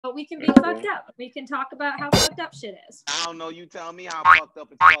But we can be fucked up. We can talk about how fucked up shit is. I don't know. You tell me how fucked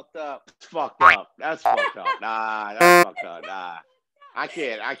up it's fucked up. It's fucked up. That's fucked up. Nah, that's fucked up. Nah. I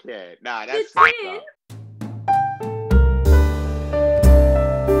can't. Nah, that's fucked up.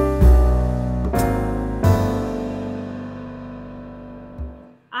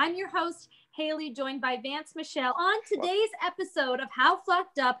 I'm your host, Hayley, joined by Vance Michel. On today's episode of How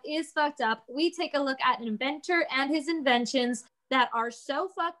Fucked Up is Fucked Up, we take a look at an inventor and his inventions that are so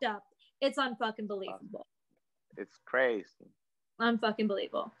fucked up, it's unfucking believable. It's crazy. Unfucking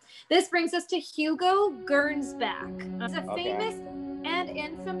believable. This brings us to Hugo Gernsback. He's a famous and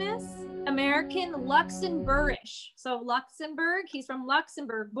infamous American Luxenbourish. So Luxembourg, he's from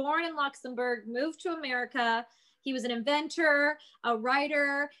Luxembourg, born in Luxembourg, moved to America. He was an inventor, a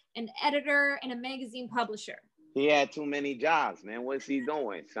writer, an editor, and a magazine publisher. He had too many jobs, man. What's he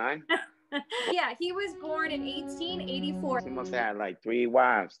doing, son? Yeah, he was born in 1884. He must have had like 3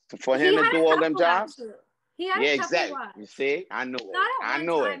 wives for him to do all them jobs. Actually. He had a couple wives. You see, I knew it. Not at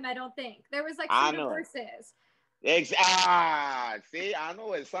one time, it. I don't think. There was like some divorces. See, I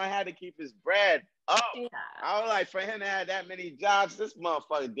know it. Son had to keep his bread up. Yeah. I was like, for him to have that many jobs, this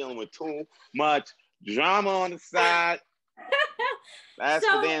motherfucker dealing with too much drama on the side. That's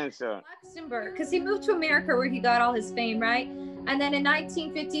for damn sure. Luxembourg, because he moved to America where he got all his fame, right? And then in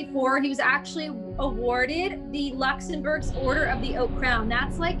 1954, he was actually awarded the Luxembourg's Order of the Oak Crown.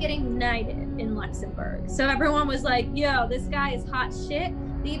 That's like getting knighted in Luxembourg. So everyone was like, yo, this guy is hot shit.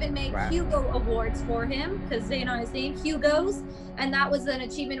 They even made Hugo awards for him because they know his name, Hugo's. And that was an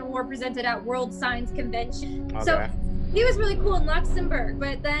achievement award presented at World Science Convention. Okay. So he was really cool in Luxembourg,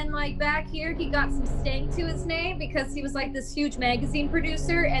 but then like back here, he got some stank to his name because he was like this huge magazine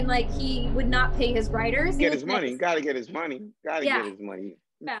producer and like he would not pay his writers. Get his money. Gotta get his money. Get his money.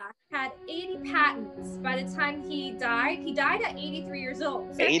 Had 80 patents by the time he died. He died at 83 years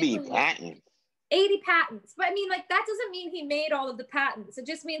old. So 80 patents? 80 patents. But I mean, like, that doesn't mean he made all of the patents. It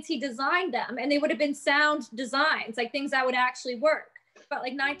just means he designed them and they would have been sound designs, like things that would actually work. But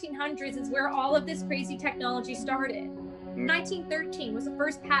like 1900s is where all of this crazy technology started. 1913 was the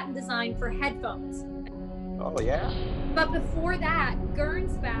first patent design for headphones. Oh, yeah? But before that,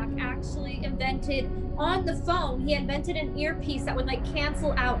 Gernsback actually invented, on the phone, he invented an earpiece that would like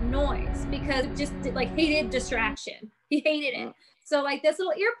cancel out noise because it just like hated distraction. He hated it. So like this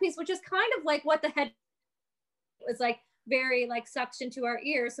little earpiece, which is kind of like what the head was like, very like suction to our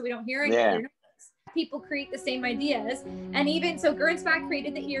ears so we don't hear anything. Yeah. People create the same ideas. And even so Gernsback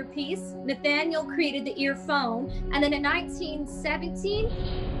created the earpiece, Nathaniel created the earphone, and then in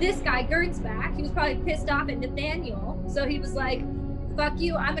 1917 this guy Gernsback, he was probably pissed off at Nathaniel, so he was like, fuck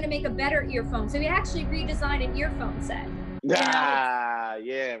you, I'm gonna make a better earphone. So he actually redesigned an earphone set. Yeah,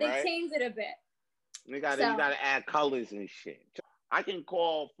 they changed it a bit. You gotta add colors and shit. I can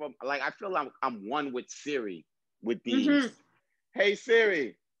call from, like, I feel I'm one with Siri with these. Hey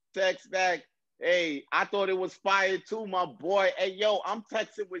Siri, text back, hey, I thought it was fire too, my boy. Hey, yo, I'm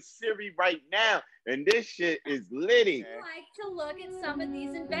texting with Siri right now, and this shit is litty. I'd like to look at some of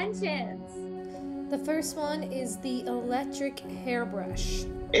these inventions. The first one is the electric hairbrush.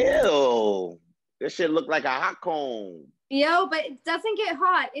 Ew, this shit look like a hot comb. Yo, but it doesn't get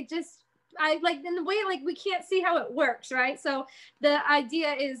hot. It just, I like in the way, like we can't see how it works, right? So the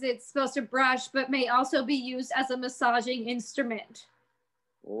idea is it's supposed to brush, but may also be used as a massaging instrument.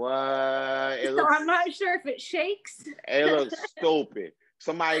 What? I'm not sure if it shakes. It looks stupid.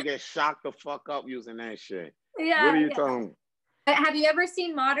 Somebody gets shocked the fuck up using that shit. Yeah. What are you talking? Have you ever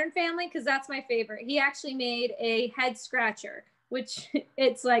seen Modern Family? Because that's my favorite. He actually made a head scratcher, which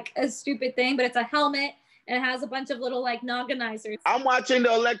it's like a stupid thing, but it's a helmet and it has a bunch of little like nogginizers. I'm watching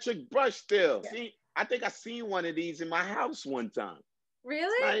the electric brush still. Yeah. See, I think I seen one of these in my house one time. Really?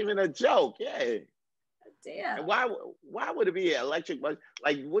 It's not even a joke. Yeah. Damn. Why would it be an electric brush?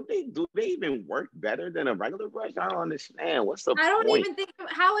 Like, would they even work better than a regular brush? I don't understand. What's the point? I don't even think,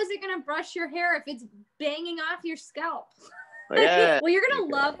 how is it going to brush your hair if it's banging off your scalp? Yeah. Well, you're going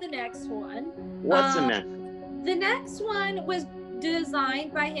to love the next one. What's the next? The next one was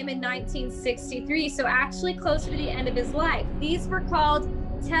designed by him in 1963, so actually closer to the end of his life. These were called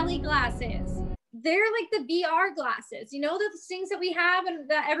tele glasses. They're like the VR glasses. You know the things that we have and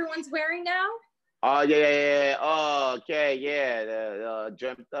that everyone's wearing now? Oh, yeah. Oh, okay, yeah. The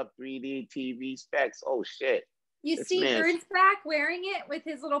dreamt up 3D TV specs. Oh, shit. You see Gernsback wearing it with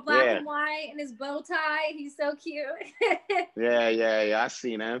his little black and white and his bow tie. He's so cute. Yeah. I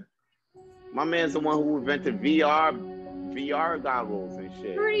seen him. My man's the one who invented VR goggles and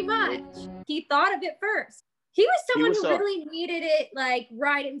shit. Pretty much. He thought of it first. He was someone who really needed it like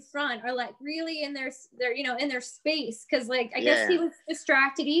right in front, or like really in their you know, in their space, because like I guess he was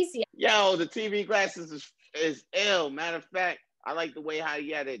distracted easy. Yo, the TV glasses is ill. Matter of fact, I like the way how he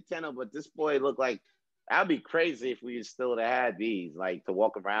had the antenna, but this boy looked like, I'd be crazy if we still had these, like to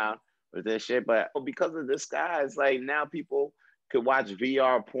walk around with this shit. But because of this guy, it's like now people could watch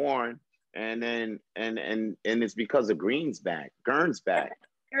VR porn, and then and it's because of Gernsback.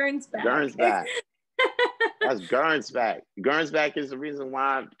 That's Gernsback. Gernsback is the reason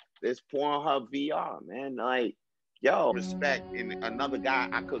why it's Pornhub VR, man. Like, yo, respect. And another guy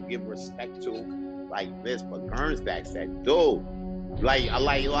I could give respect to like this, but Gernsback said, dude, like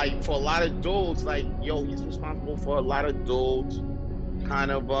for a lot of dudes, like, yo, he's responsible for a lot of dudes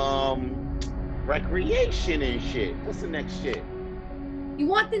kind of recreation and shit. What's the next shit? You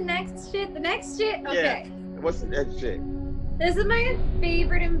want the next shit? The next shit? Okay. Yeah. What's the next shit? This is my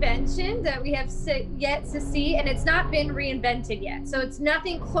favorite invention that we have yet to see, and it's not been reinvented yet. So it's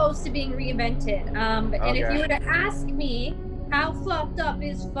nothing close to being reinvented. And if you were to ask me how fucked up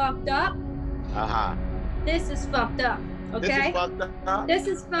is fucked up, this is fucked up. Okay? This is fucked up? This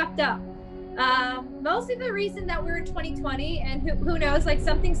is fucked up. Mostly the reason that we're in 2020, and who knows, like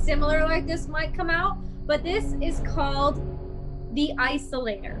something similar like this might come out, but this is called the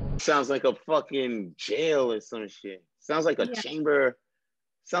isolator. Sounds like a fucking jail or some shit. Sounds like a chamber.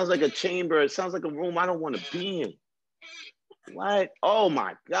 Sounds like a chamber. It sounds like a room I don't want to be in. What? Oh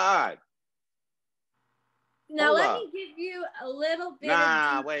my God. Now let me give you a little bit of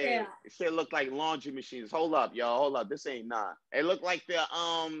detail. Wait. It shit look like laundry machines. Hold up, y'all. Hold up. This ain't It looked like the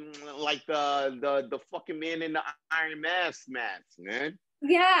fucking Man in the Iron Mask, man.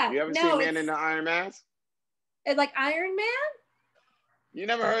 Yeah. You ever seen Man in the Iron Mask? Like Iron Man? You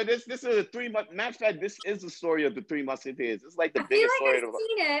never heard this? This is a 3 month. Matter of fact, this is the story of the 3 Musketeers. It's like the biggest story. I've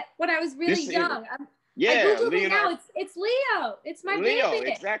seen it when I was really young. Yeah, I Googled it now. It's Leo. It's my baby.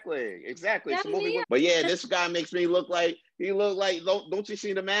 Exactly. But yeah, this guy makes me look like Don't you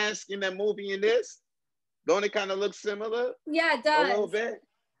see the mask in that movie? In this, don't it kind of look similar? Yeah, it does a little bit.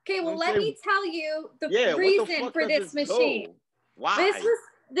 Okay, well, let me tell you the reason for this machine. Why?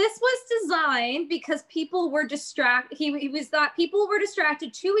 This was designed because people were distracted. He was thought people were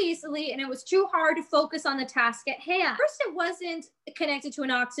distracted too easily, and it was too hard to focus on the task at hand. First, it wasn't connected to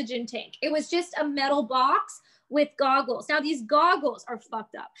an oxygen tank. It was just a metal box with goggles. Now, these goggles are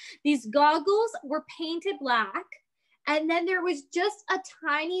fucked up. These goggles were painted black, and then there was just a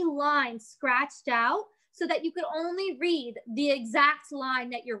tiny line scratched out so that you could only read the exact line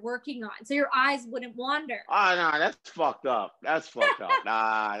that you're working on, so your eyes wouldn't wander. Oh, no, that's fucked up. That's fucked up.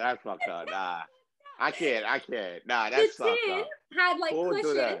 That's fucked up. I can't. That's fucked up. The tin had like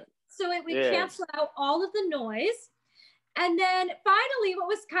cushions, so it would cancel out all of the noise. And then finally, what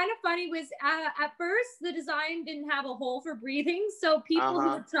was kind of funny was at first, the design didn't have a hole for breathing, so people who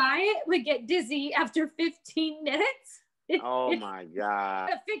would try it would get dizzy after 15 minutes. Oh my God.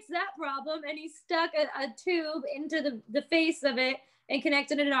 To fix that problem, and he stuck a tube into the face of it and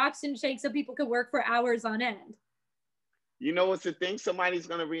connected an oxygen tank so people could work for hours on end. You know what's the thing? Somebody's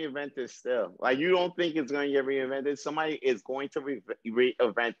going to reinvent this still. Like, you don't think it's going to get reinvented? Somebody is going to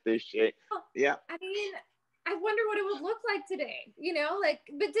reinvent this shit. Yeah. I mean, I wonder what it would look like today, you know? Like,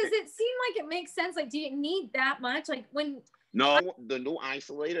 but does it seem like it makes sense? Like, do you need that much? Like, when... No, the new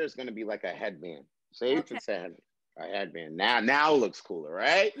isolator is going to be like a headband. Say it's a headband. Now it looks cooler,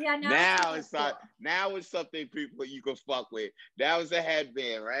 right? Yeah. Now it's not. Cool. Now it's something people you can fuck with. Now it's a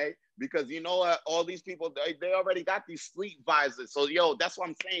headband, right? Because you know what? All these people they already got these sleep visors. So yo, that's what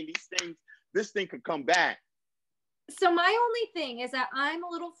I'm saying. This thing could come back. So my only thing is that I'm a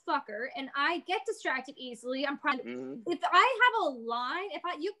little fucker and I get distracted easily. I'm probably if I have a line,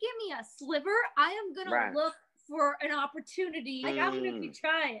 you give me a sliver, I am gonna look for an opportunity. Like I'm gonna be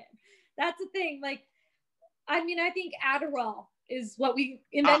trying. That's the thing. Like. I mean, I think Adderall is what we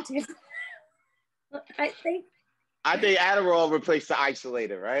invented. I think Adderall replaced the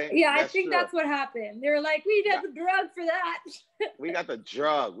isolator, right? Yeah, I think that's what happened. They were like, we got the drug for that. We got the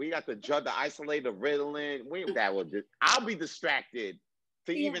drug. The isolator, Ritalin. I'll be distracted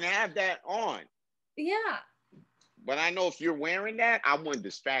to even have that on. Yeah. But I know if you're wearing that, I wouldn't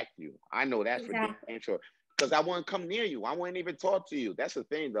distract you. I know that's for damn sure. Because I wouldn't come near you. I wouldn't even talk to you. That's the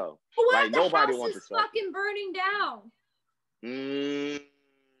thing, though. Well, what if the house is fucking burning down? So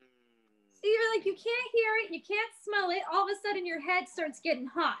you're like, you can't hear it, you can't smell it. All of a sudden, your head starts getting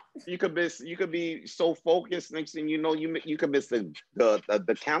hot. You could be so focused. Next thing you know, you could miss the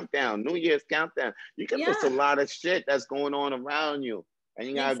countdown, New Year's countdown. You can miss a lot of shit that's going on around you, and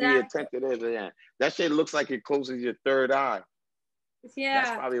you gotta be attentive to that. That shit looks like it closes your third eye. Yeah,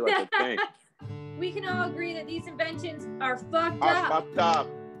 that's probably like a thing. we can all agree that these inventions are fucked Fucked up.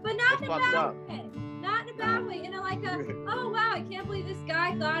 But not in a bad way. Not in a bad way. In a like a, oh wow, I can't believe this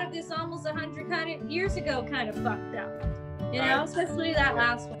guy thought of this almost 100 kind of years ago kind of fucked up. You know, especially that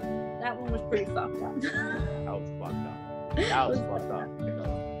last one. That one was pretty fucked up. That was fucked up. That was fucked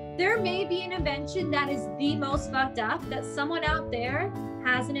up. There may be an invention that is the most fucked up that someone out there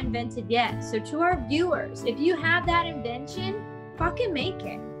hasn't invented yet. So to our viewers, if you have that invention, fucking make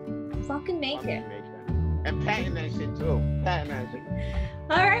it. Fucking make it. And patent that shit too. Patent that shit.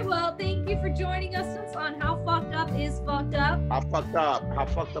 All right, well, thank you for joining us on How Fucked Up is Fucked Up. How fucked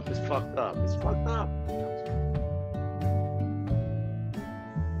up is fucked up. It's fucked up.